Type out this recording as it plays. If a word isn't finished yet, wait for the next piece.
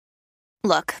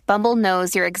Look, Bumble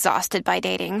knows you're exhausted by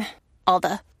dating. All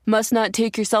the must not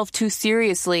take yourself too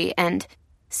seriously and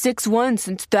 6'1"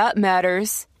 since that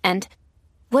matters. And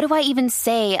what do I even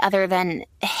say other than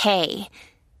hey?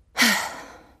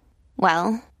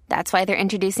 Well, that's why they're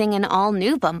introducing an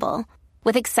all-new Bumble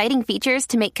with exciting features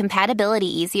to make compatibility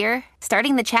easier,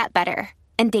 starting the chat better,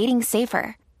 and dating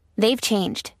safer. They've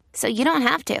changed, so you don't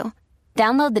have to.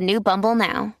 Download the new Bumble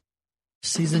now.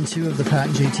 Season 2 of the Pat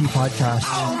and JT podcast.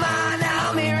 Oh man,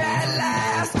 I'm here at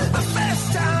last. The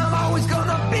best time, always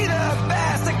gonna be the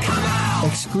best. Come on!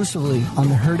 Exclusively on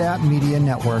the Hurrdat Media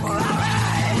Network.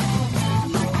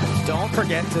 Don't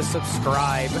forget to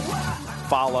subscribe,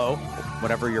 follow,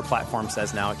 whatever your platform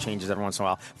says now. It changes every once in a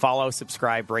while. Follow,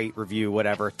 subscribe, rate, review,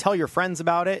 whatever. Tell your friends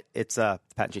about it. It's a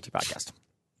Pat and JT podcast.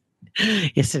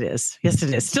 Yes, it is. Yes,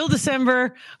 it is. Still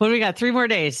December. What do we got? 3 more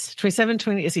days. 27,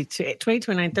 20,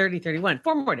 29, 30, 31.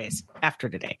 4 more days after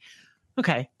today.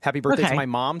 Okay. Happy birthday to my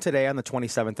mom today on the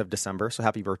 27th of December. So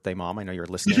happy birthday, Mom. I know you're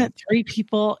listening. We got 3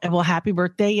 people. And well, happy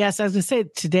birthday. Yes, I was going to say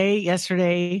today,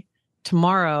 yesterday,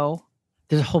 tomorrow.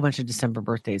 There's a whole bunch of December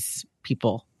birthdays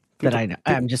people that I know.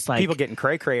 I'm just like. People getting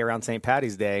cray-cray around St.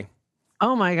 Patty's Day.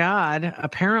 Oh, my God.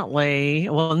 Apparently.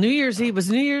 Well, New Year's Eve was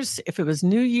New Year's. If it was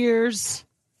New Year's,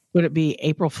 would it be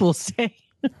April Fool's Day?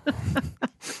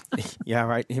 Yeah,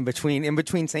 right. In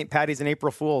between St. Patty's and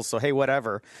April Fool's. So hey,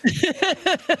 whatever.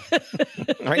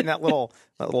 Right in that little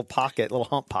pocket, little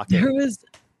hump pocket.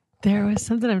 There was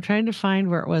something I'm trying to find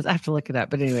where it was. I have to look it up.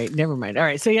 But anyway, never mind. All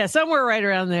right. So yeah, somewhere right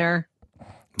around there.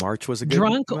 March was a good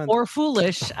drunk month. or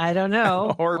foolish. I don't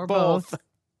know. or both.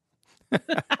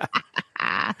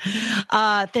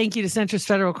 Thank you to Centris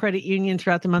Federal Credit Union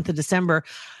throughout the month of December.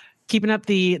 Keeping up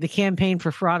the campaign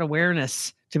for fraud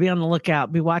awareness. To be on the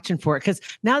lookout, be watching for it. Because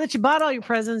now that you bought all your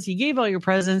presents, you gave all your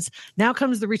presents, now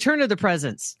comes the return of the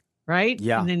presents, right?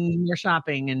 Yeah. And then more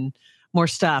shopping and more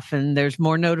stuff. And there's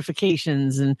more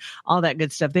notifications and all that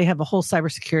good stuff. They have a whole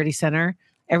cybersecurity center.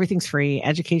 Everything's free,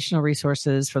 educational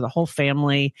resources for the whole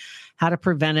family, how to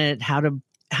prevent it, how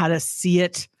to see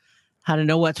it, how to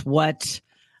know what's what.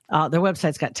 Their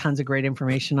website's got tons of great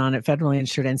information on it, federally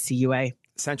insured NCUA.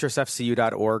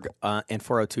 CentrisFCU.org and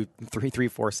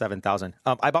 402-334-7000.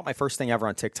 I bought my first thing ever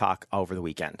on TikTok over the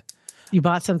weekend. You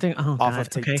bought something? Oh, off God. of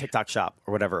TikTok Shop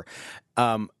or whatever.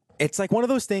 It's like one of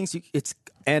those things.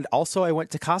 And also I went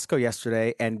to Costco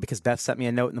yesterday, and because Beth sent me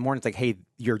a note in the morning, it's like, hey,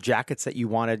 your jackets that you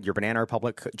wanted, your Banana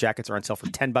Republic jackets are on sale for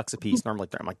 $10 a piece. Normally,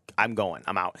 I'm like, I'm going,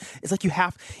 I'm out. It's like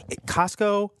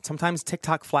Costco, sometimes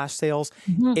TikTok flash sales,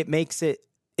 it makes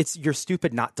it's you're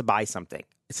stupid not to buy something.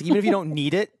 It's like, even if you don't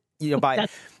need it, buy.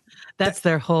 That's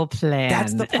their whole plan.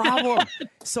 That's the problem.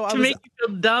 So to make you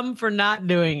feel dumb for not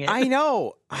doing it. I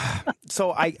know.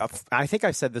 So I think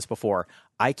I've said this before.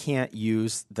 I can't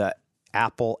use the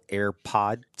Apple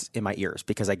AirPods in my ears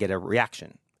because I get a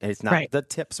reaction, and it's not the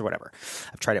tips or whatever.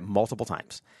 I've tried it multiple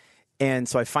times, and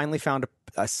so I finally found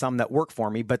some that work for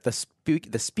me. But the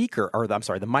speaker,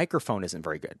 the microphone isn't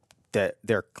very good.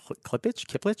 They're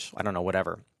Kiplich, I don't know,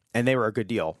 whatever, and they were a good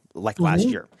deal like last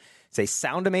year. They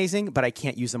sound amazing, but I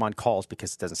can't use them on calls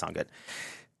because it doesn't sound good.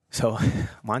 So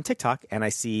I'm on TikTok and I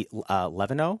see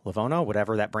Levono,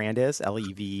 whatever that brand is,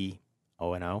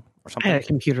 Levono or something. I had a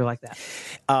computer like that.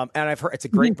 And I've heard it's a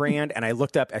great brand. And I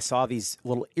looked up, I saw these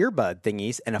little earbud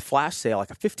thingies and a flash sale,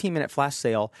 like a 15-minute flash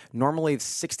sale. Normally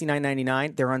it's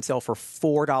 $69.99. They're on sale for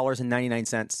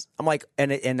 $4.99. I'm like,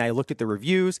 and I looked at the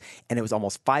reviews, and it was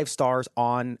almost 5 stars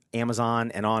on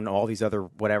Amazon and on all these other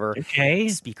whatever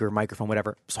speaker, microphone,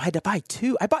 whatever. So I had to buy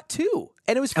 2. I bought 2,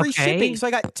 and it was free shipping. So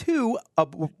I got 2, a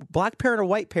black pair and a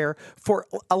white pair for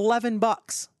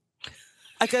 $11.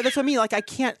 That's what I mean. Like I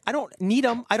don't need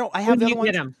them. I have the other ones.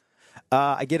 Get them?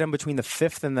 I get them between the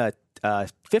 5th and the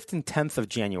 5th and 10th of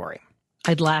January.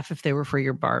 I'd laugh if they were for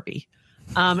your Barbie.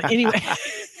 Anyway.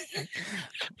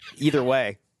 Either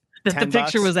way. That the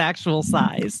picture was actual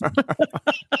size.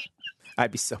 I'd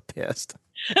be so pissed.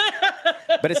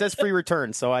 But it says free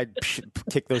return, so I'd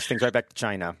kick those things right back to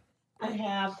China. I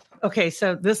have. Okay,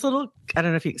 so this little, I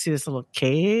don't know if you can see this little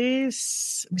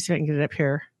case. Let me see if I can get it up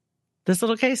here. This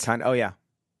little case? Oh, yeah.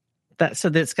 So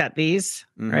that's got these,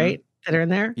 right, that are in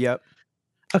there? Yep.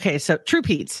 Okay, so True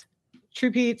Pete's,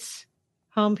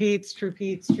 Home Pete's, True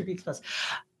Pete's Plus.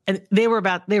 And they were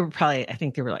probably, I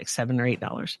think they were like $7 or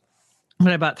 $8.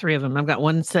 But I bought 3 of them. I've got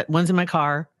one's in my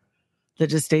car that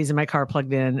just stays in my car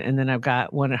plugged in. And then I've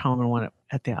got one at home and one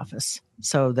at the office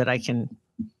so that I can,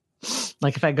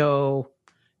 like if I go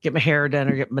get my hair done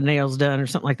or get my nails done or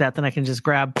something like that, then I can just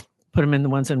put them in the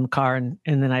ones in the car and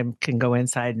then I can go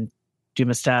inside and do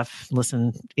my stuff, listen,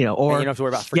 or and you don't have to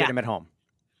worry about forgetting them at home.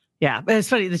 Yeah. But it's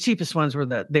funny. The cheapest ones were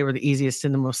the easiest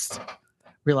and the most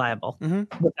reliable,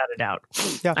 without a doubt.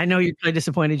 Yeah. I know you're probably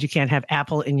disappointed you can't have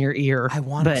Apple in your ear. I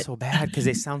want it so bad because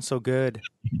they sound so good.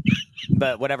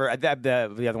 But whatever,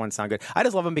 the other ones sound good. I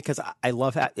just love them because I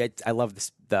love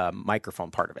the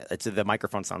microphone part of it. The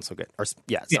microphone sounds so good.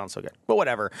 Sounds so good. But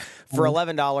whatever, for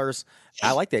 $11,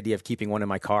 I like the idea of keeping one in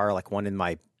my car, like one in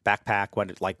my backpack.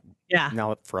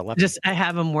 Now for 11. I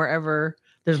have them wherever.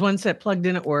 There's one set plugged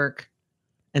in at work,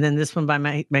 and then this one by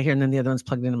my here, and then the other one's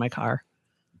plugged into my car,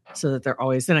 so that they're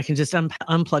always. Then I can just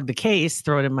unplug the case,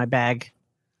 throw it in my bag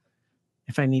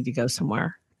if I need to go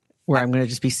somewhere where I'm going to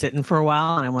just be sitting for a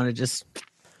while, and I want to just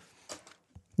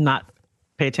not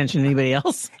pay attention to anybody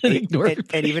else and ignore.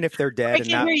 And even if they're dead, I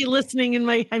can't hear you listening in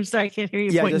my. I'm sorry, I can't hear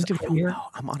you pointing to my ear.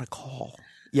 I'm on a call.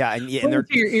 Yeah, and they're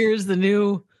your ears. The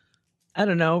new. I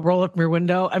don't know, roll up your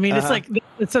window. I mean, it's like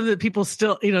it's something that people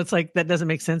still, it's like that doesn't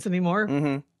make sense anymore.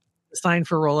 Mm-hmm. The sign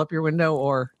for roll up your window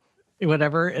or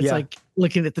whatever. It's like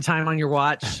looking at the time on your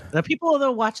watch.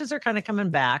 The watches are kind of coming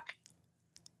back.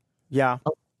 Yeah. A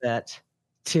little bit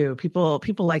too. People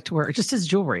like to wear it just as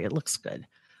jewelry. It looks good.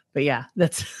 But yeah,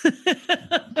 that's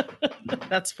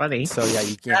that's funny. So yeah,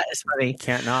 you can't. That is funny.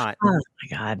 Can't not. Oh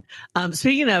my God.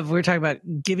 Speaking of, we're talking about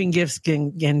giving gifts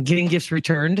and getting gifts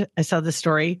returned. I saw this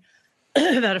story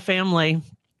about a family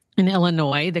in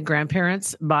Illinois. The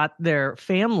grandparents bought their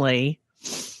family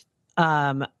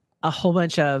a whole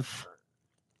bunch of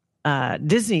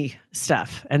Disney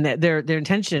stuff, and their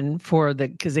intention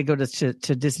because they go to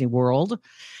Disney World,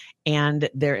 and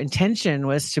their intention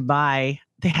was to buy.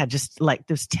 They had just like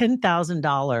there's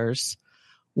 $10,000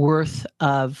 worth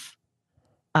of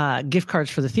gift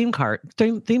cards for the theme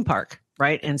park,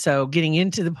 right? And so getting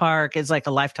into the park is like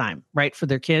a lifetime, right, for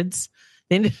their kids.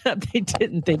 They ended up,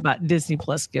 they bought Disney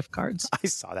Plus gift cards. I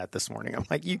saw that this morning. I'm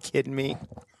like, you kidding me?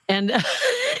 And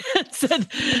said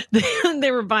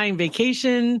they were buying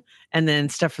vacation and then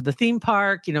stuff for the theme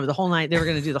park, the whole night. They were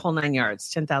going to do the whole 9 yards,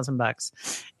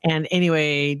 $10,000. And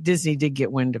anyway, Disney did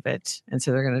get wind of it. And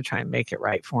so they're going to try and make it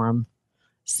right for them.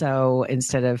 So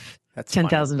instead of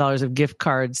 $10,000 of gift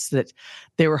cards that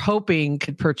they were hoping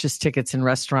could purchase tickets and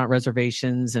restaurant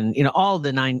reservations and, all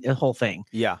the whole thing.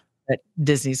 Yeah. That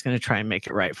Disney's going to try and make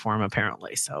it right for him,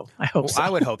 apparently. So I hope so. I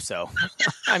would hope so.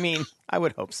 I mean, I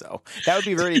would hope so. That would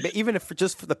be very, even if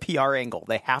just for the PR angle,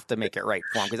 they have to make it right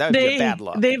for him because that would be a bad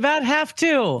look. They about have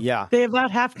to. Yeah. They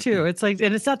about have to. It's like,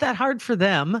 and it's not that hard for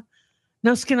them.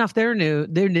 No skin off their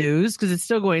news because it's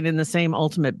still going in the same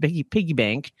ultimate piggy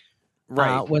bank,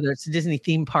 right? Whether it's a Disney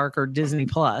theme park or Disney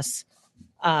Plus.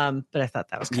 But I thought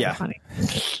that was kind of funny.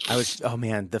 Oh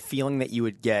man, the feeling that you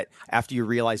would get after you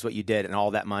realize what you did and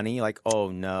all that money, like, oh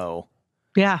no.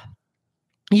 Yeah.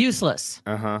 Useless.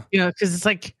 Because it's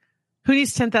like, who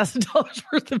needs $10,000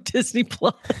 worth of Disney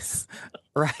Plus?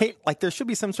 Right? Like there should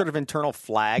be some sort of internal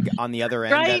flag on the other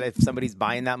end that if somebody's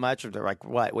buying that much, they're like,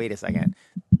 what? Wait a second.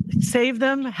 Save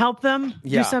them, help them,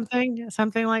 do something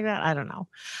like that. I don't know.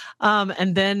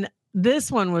 And then this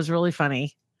one was really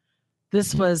funny.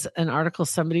 This was an article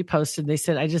somebody posted. They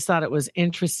said, I just thought it was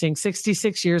interesting.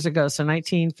 66 years ago, so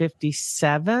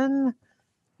 1957,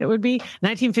 it would be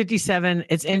 1957.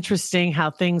 It's interesting how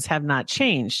things have not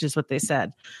changed, is what they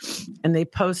said. And they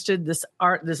posted this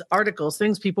articles,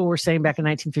 things people were saying back in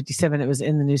 1957. It was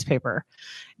in the newspaper.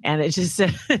 And it just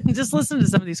said, just listen to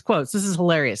some of these quotes. This is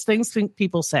hilarious. Things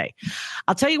people say.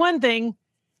 I'll tell you one thing.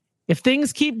 If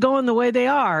things keep going the way they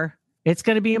are, it's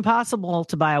going to be impossible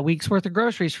to buy a week's worth of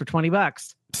groceries for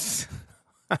 $20.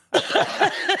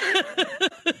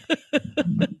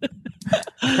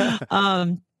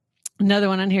 Another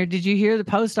one on here. Did you hear the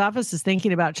post office is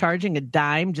thinking about charging a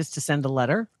dime just to send a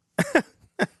letter?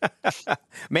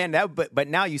 Man, but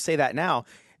now you say that now,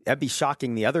 that'd be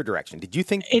shocking the other direction. Did you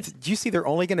see they're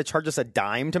only going to charge us a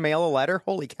dime to mail a letter?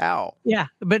 Holy cow. Yeah.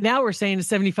 But now we're saying it's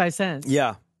 75 cents.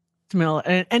 Yeah.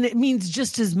 And it means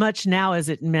just as much now as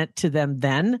it meant to them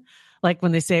then. Like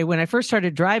when they say, when I first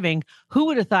started driving, who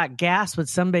would have thought gas would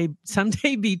someday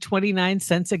be 29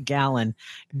 cents a gallon?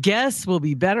 Guess we'll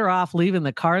be better off leaving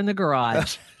the car in the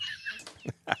garage.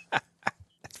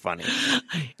 That's funny.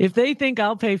 If they think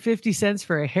I'll pay 50 cents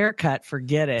for a haircut,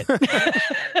 forget it.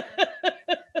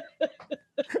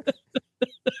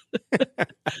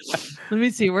 Let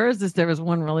me see. Where is this? There was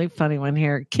one really funny one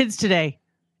here. Kids today,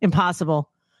 impossible.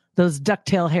 Those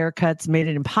ducktail haircuts made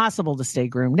it impossible to stay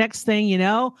groomed. Next thing you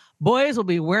know, boys will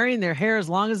be wearing their hair as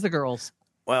long as the girls.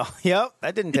 Well, yep,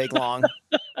 that didn't take long.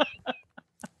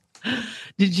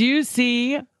 Did you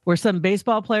see where some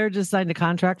baseball player just signed a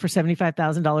contract for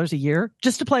 $75,000 a year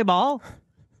just to play ball?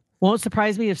 Won't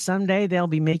surprise me if someday they'll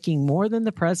be making more than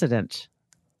the president.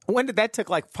 When did that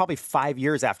probably 5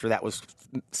 years after that was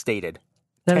stated?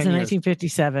 That was in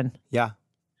 1957. Yeah.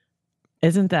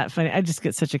 Isn't that funny? I just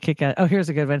get such a kick out. Oh, here's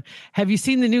a good one. Have you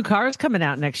seen the new cars coming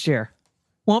out next year?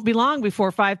 Won't be long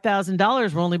before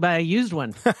 $5,000 will only buy a used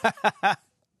one.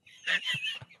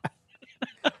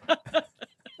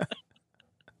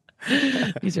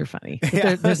 These are funny.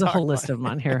 There's a whole list of them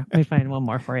on here. Let me find one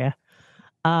more for you.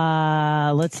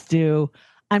 Let's do.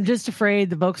 I'm just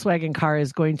afraid the Volkswagen car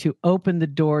is going to open the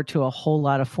door to a whole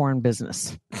lot of foreign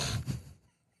business.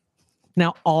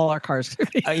 Now all our cars.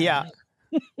 Yeah.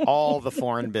 All the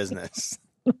foreign business.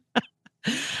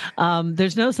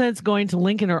 There's no sense going to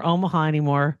Lincoln or Omaha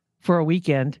anymore for a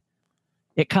weekend.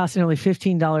 It costs nearly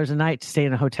 $15 a night to stay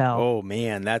in a hotel. Oh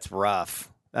man, that's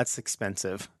rough. That's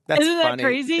expensive. That's Isn't that funny.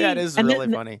 crazy? That is And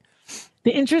really funny.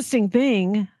 The interesting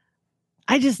thing,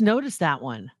 I just noticed that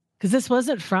one because this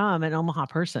wasn't from an Omaha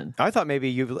person. I thought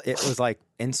maybe it was like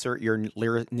insert your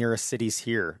nearest cities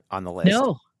here on the list.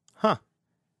 No. Huh.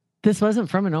 This wasn't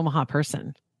from an Omaha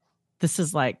person. This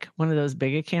is like one of those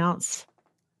big accounts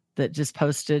that just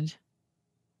posted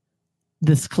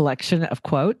this collection of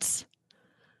quotes.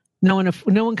 No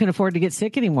one can afford to get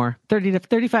sick anymore. $30 to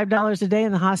 $35 a day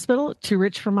in the hospital. Too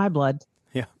rich for my blood.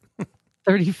 Yeah.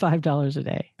 $35 a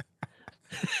day.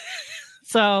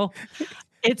 So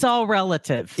it's all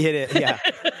relative. It is. Yeah.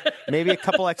 Maybe a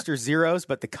couple extra zeros,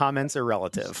 but the comments are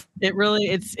relative. It really,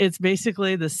 it's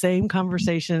basically the same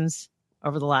conversations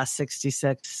over the last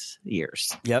 66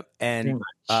 years. Yep. And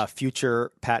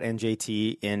future Pat and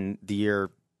JT in the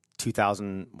year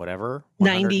 2000, whatever.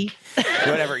 90.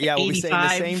 Whatever. Yeah, we'll be saying the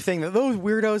 85. same thing. That those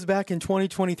weirdos back in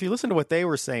 2023, listen to what they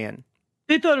were saying.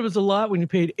 They thought it was a lot when you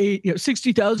paid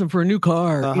 $60,000 for a new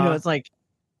car. Uh-huh. It's like,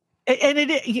 and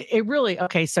it really,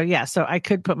 okay. So yeah, so I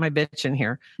could put my bitch in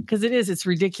here because it's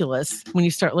ridiculous when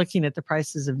you start looking at the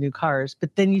prices of new cars,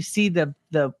 but then you see the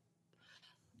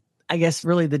I guess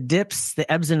really the dips, the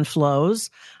ebbs and flows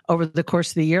over the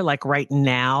course of the year. Like right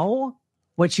now,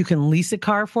 what you can lease a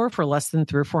car for less than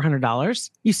 $300 or $400,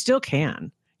 you still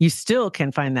can. You still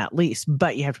can find that lease,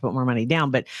 but you have to put more money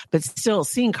down. But still,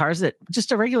 seeing cars that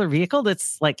just a regular vehicle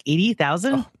that's like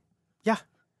 $80,000, Oh, yeah,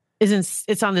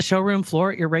 it's on the showroom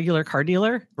floor at your regular car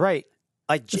dealer, right?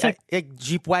 Like It's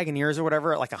Jeep Wagoneers or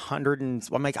whatever, at like $100. And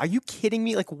I'm like, are you kidding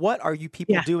me? Like, what are you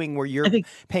people doing where you're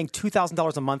paying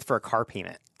 $2,000 a month for a car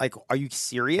payment? Like, are you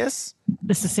serious?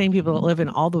 It's the same people that live in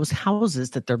all those houses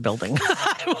that they're building.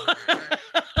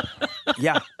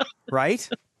 Yeah, right.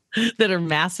 That are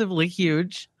massively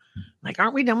huge. Like,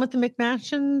 aren't we done with the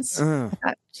McMansions?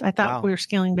 I thought we were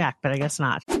scaling back, but I guess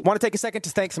not. Want to take a second to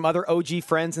thank some other OG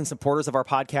friends and supporters of our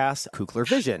podcast, Kugler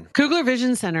Vision. Kugler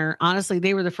Vision Center, honestly,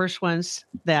 they were the first ones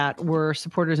that were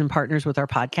supporters and partners with our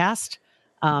podcast.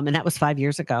 And that was 5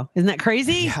 years ago. Isn't that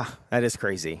crazy? Yeah, that is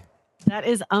crazy. That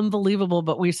is unbelievable,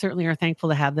 but we certainly are thankful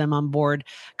to have them on board.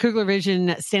 Kugler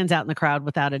Vision stands out in the crowd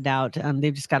without a doubt.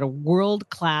 They've just got a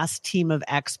world-class team of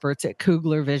experts at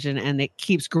Kugler Vision, and it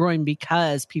keeps growing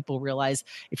because people realize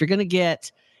if you're going to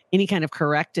get any kind of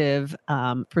corrective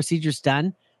procedures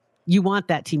done, you want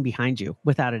that team behind you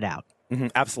without a doubt. Mm-hmm,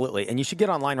 absolutely. And you should get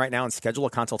online right now and schedule a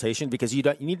consultation because you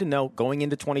need to know going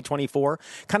into 2024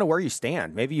 kind of where you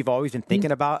stand. Maybe you've always been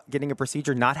thinking about getting a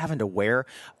procedure, not having to wear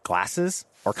glasses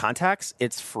or contacts.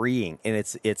 It's freeing and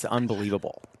it's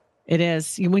unbelievable. It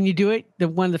is. When you do it,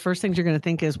 one of the first things you're going to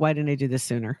think is, why didn't I do this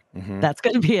sooner? Mm-hmm. That's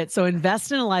going to be it. So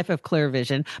invest in a life of clear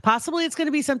vision. Possibly it's going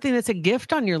to be something that's a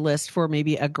gift on your list for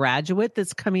maybe a graduate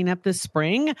that's coming up this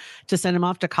spring to send them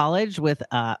off to college with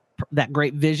that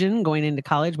great vision going into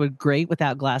college with great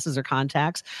without glasses or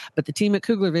contacts. But the team at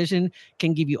Kugler Vision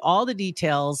can give you all the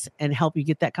details and help you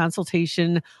get that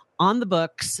consultation on the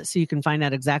books so you can find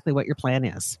out exactly what your plan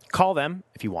is. Call them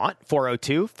if you want,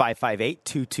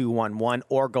 402-558-2211,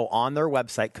 or go on their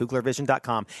website,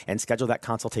 kuglervision.com, and schedule that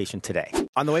consultation today.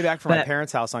 On the way back from my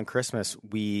parents' house on Christmas,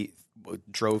 we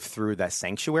drove through the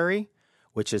sanctuary,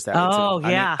 which is that.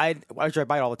 I drive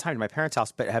by it all the time to my parents'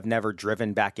 house, but have never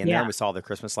driven back in there. And we saw the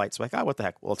Christmas lights. We're like, what the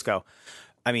heck? Well, let's go.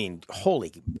 I mean,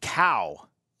 holy cow.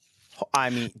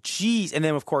 I mean, geez. And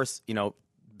then, of course,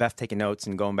 Beth taking notes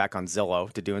and going back on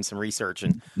Zillow to doing some research,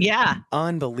 and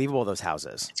unbelievable, those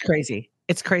houses. It's crazy.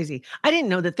 It's crazy. I didn't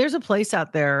know that there's a place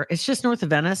out there. It's just north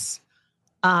of Venice.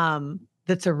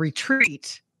 That's a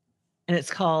retreat, and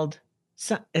it's called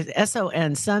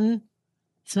SON Sun.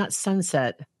 It's not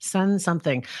Sunset, Sun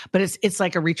something, but it's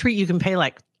like a retreat. You can pay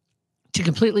like to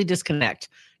completely disconnect,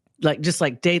 like just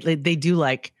like they do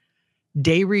like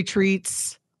day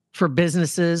retreats for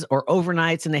businesses or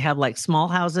overnights, and they have like small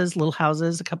houses, little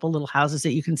houses, a couple little houses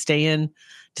that you can stay in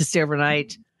to stay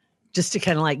overnight, just to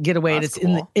kind of like get away. That's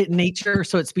and cool. It's in nature,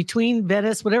 so it's between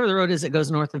Venice, whatever the road is that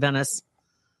goes north of Venice,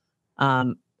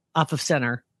 off of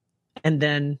Center, and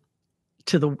then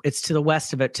to the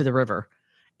west of it, to the river.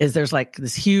 Is there's like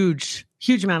this huge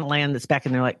amount of land that's back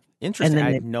in there, like Interesting. And then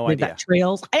I had no they've idea. got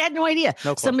trails. I had no idea.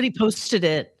 No clue. Somebody posted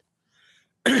it.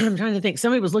 I'm trying to think.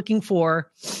 Somebody was looking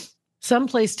for some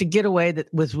place to get away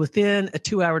that was within a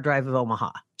 2-hour drive of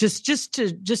Omaha. Just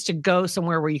to go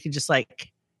somewhere where you could just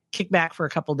like kick back for a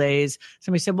couple days.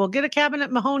 Somebody said, well, get a cabin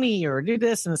at Mahoney or do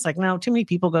this. And it's like, no, too many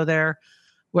people go there.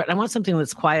 I want something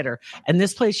that's quieter. And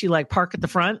this place, you like park at the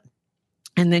front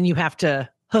and then you have to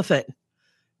hoof it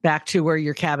back to where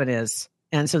your cabin is.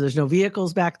 And so there's no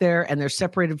vehicles back there and they're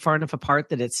separated far enough apart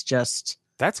that it's just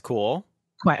That's cool.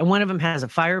 quiet. And one of them has a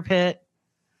fire pit.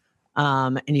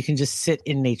 And you can just sit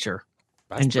in nature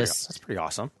That's pretty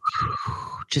awesome.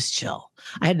 just chill.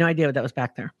 I had no idea what that was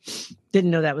back there.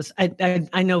 Didn't know that was,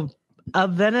 I know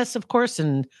of Venice, of course,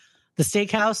 and the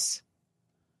steakhouse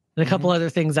and a couple other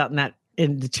things out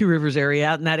in the Two Rivers area,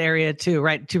 out in that area too,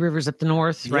 right? Two Rivers up the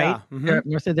north, right? Mhm. They're up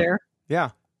north of there.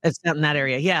 Yeah. It's out in that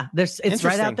area. Yeah. It's right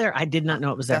Interesting. out there. I did not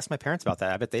know it was there. Ask my parents about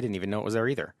that. I bet they didn't even know it was there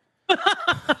either.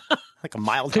 Like a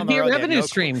mile down Could the be a road. they had revenue no clue.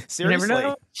 stream. You Seriously. never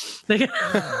know. They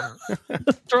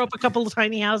throw up a couple of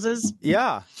tiny houses.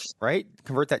 Yeah. Right?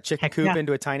 Convert that chicken Heck coop yeah.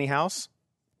 into a tiny house.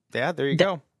 Yeah, there you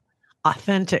go.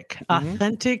 Authentic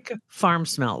farm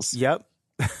smells. Yep.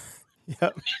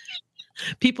 Yep.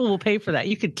 People will pay for that.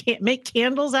 You could make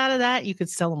candles out of that. You could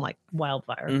sell them like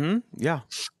wildfire. Mm-hmm. Yeah.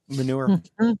 Manure.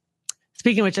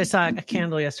 Speaking of which, I saw a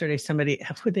candle yesterday. Somebody,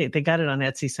 they got it on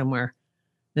Etsy somewhere.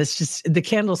 It's just, the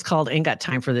candle's called Ain't Got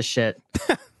Time for This Shit.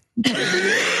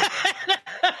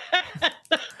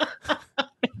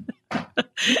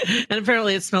 And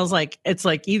apparently it smells like, it's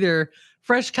like either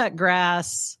fresh cut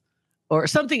grass or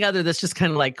something other that's just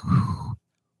kind of like,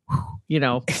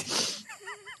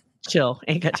 chill.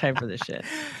 Ain't got time for this shit.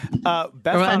 Beth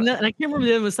And I can't remember,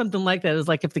 it was something like that. It was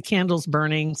like if the candle's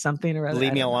burning, something or other.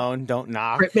 leave I me don't know. alone. Don't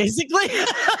knock. Basically.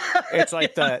 It's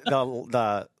like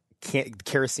the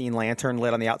kerosene lantern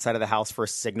lit on the outside of the house for a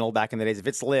signal back in the days. If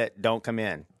it's lit, don't come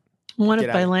in. One Get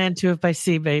if by out. land, two if by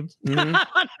sea, babe. Mhm.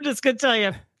 I'm just going to tell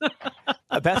you.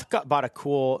 Beth bought a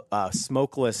cool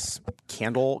smokeless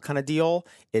candle kind of deal.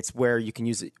 It's where you can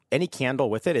use any candle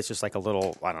with it. It's just like a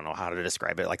little, I don't know how to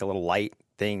describe it, like a little light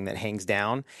thing that hangs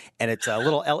down, and it's a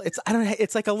little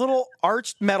it's like a little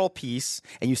arched metal piece,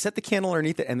 and you set the candle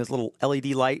underneath it, and there's a little LED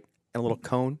light and a little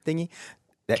cone thingy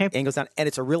that angles down, and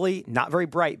it's a really not very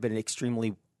bright but an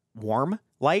extremely warm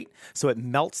light, so it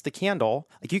melts the candle.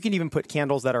 Like you can even put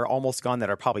candles that are almost gone that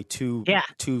are probably too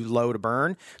low to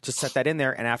burn. Just set that in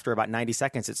there, and after about 90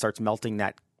 seconds, it starts melting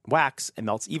that wax. It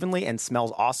melts evenly and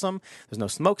smells awesome. There's no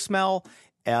smoke smell.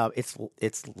 It's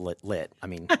lit. I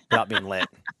mean, without being lit,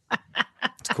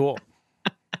 it's cool.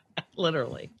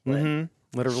 Literally.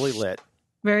 Literally lit.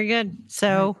 Very good.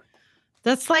 So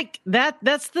that's like that.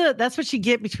 That's what you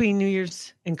get between New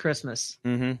Year's and Christmas.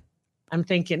 Mm-hmm. I'm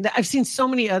thinking I've seen so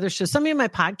many other shows. Some of my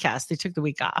podcasts, they took the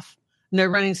week off and they're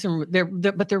running they're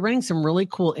running some really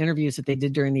cool interviews that they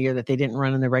did during the year that they didn't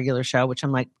run in the regular show, which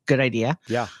I'm like, good idea.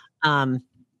 Yeah.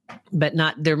 But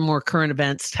they're more current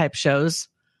events type shows.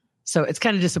 So it's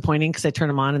kind of disappointing because I turn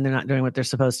them on and they're not doing what they're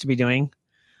supposed to be doing.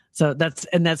 So that's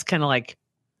kind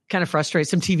of frustrates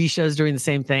some TV shows doing the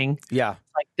same thing. Yeah.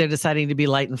 Like they're deciding to be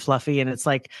light and fluffy. And it's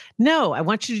like, no, I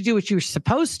want you to do what you're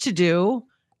supposed to do.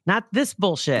 Not this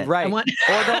bullshit. Right.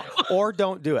 Or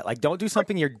don't do it. Like, don't do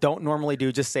something you don't normally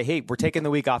do. Just say, hey, we're taking the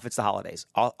week off. It's the holidays.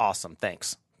 Awesome.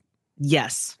 Thanks.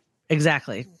 Yes,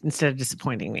 exactly. Instead of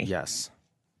disappointing me. Yes.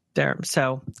 There.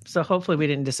 So hopefully we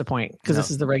didn't disappoint because this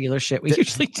is the regular shit we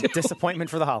usually do. Disappointment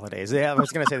for the holidays. Yeah, I was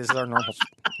going to say this is our normal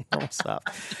stuff.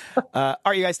 All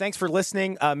right, you guys, thanks for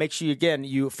listening. Make sure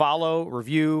you follow,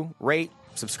 review, rate,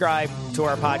 subscribe to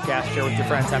our podcast, share with your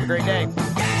friends. Have a great day.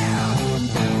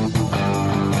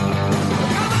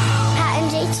 Pat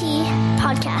and JT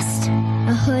Podcast,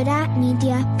 a Huda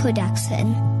Media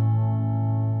Production.